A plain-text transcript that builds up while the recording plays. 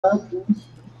Oh,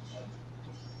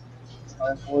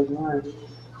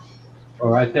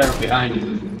 right there behind you.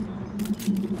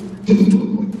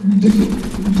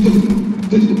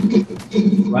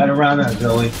 Right around there,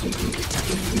 Billy.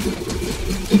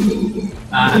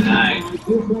 Ah, nice.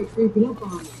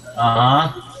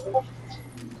 Uh-huh.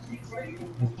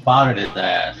 Spotted his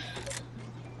ass.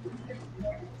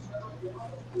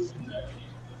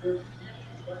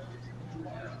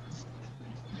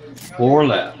 Four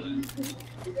left.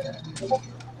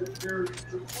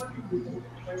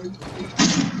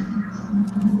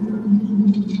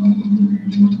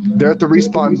 They're at the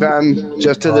respawn van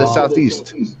just to the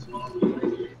southeast.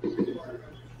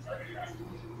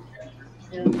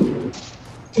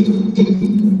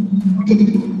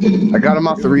 I got him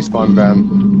off the respawn van.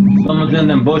 Someone's in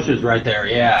them bushes right there,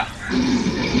 yeah.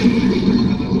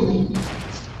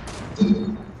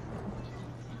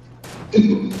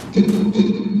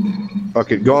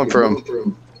 Okay, going for him.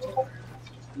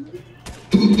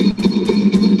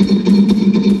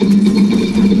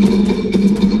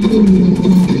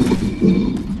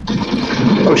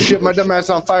 Oh shit, my dumbass is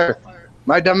on fire.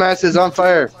 My dumbass is on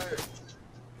fire.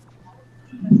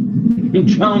 He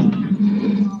jumped.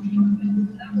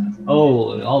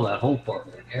 Oh, all that whole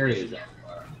fucking area is on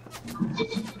fire.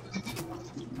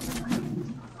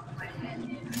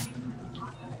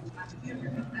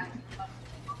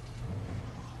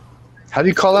 How do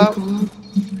you call out?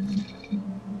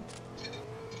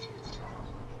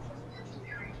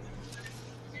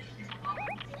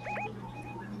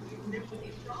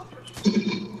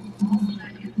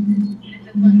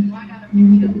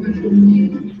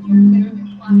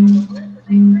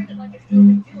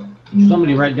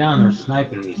 Somebody right down there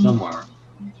sniping me somewhere.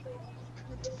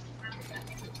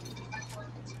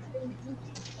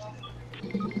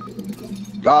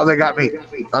 Oh, they got me.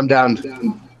 I'm down.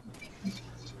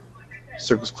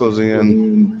 Circle's closing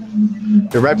in.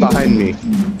 They're right behind me.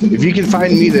 If you can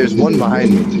find me, there's one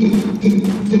behind me.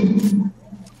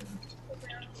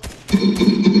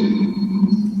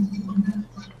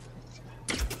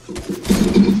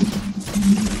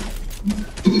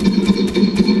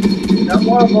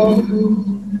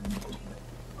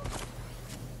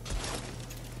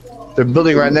 They're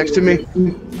building right next to me.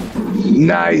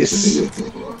 Nice.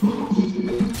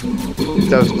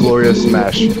 That was glorious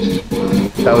smash.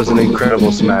 That was an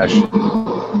incredible smash.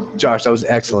 Josh, that was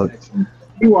excellent.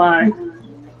 Why?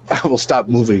 I will stop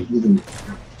moving.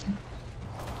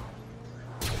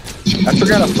 I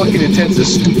forgot how fucking intense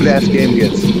this stupid ass game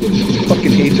gets. I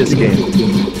fucking hate this game.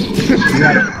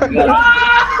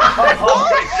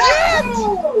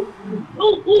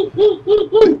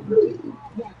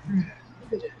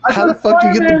 How the fuck do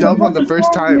you get the dub on the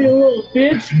first time?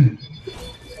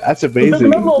 That's amazing. There's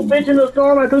another little bitch in the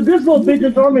storm. I took this little bitch in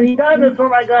the storm, and he died in the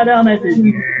storm. I got down. I said,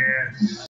 yeah.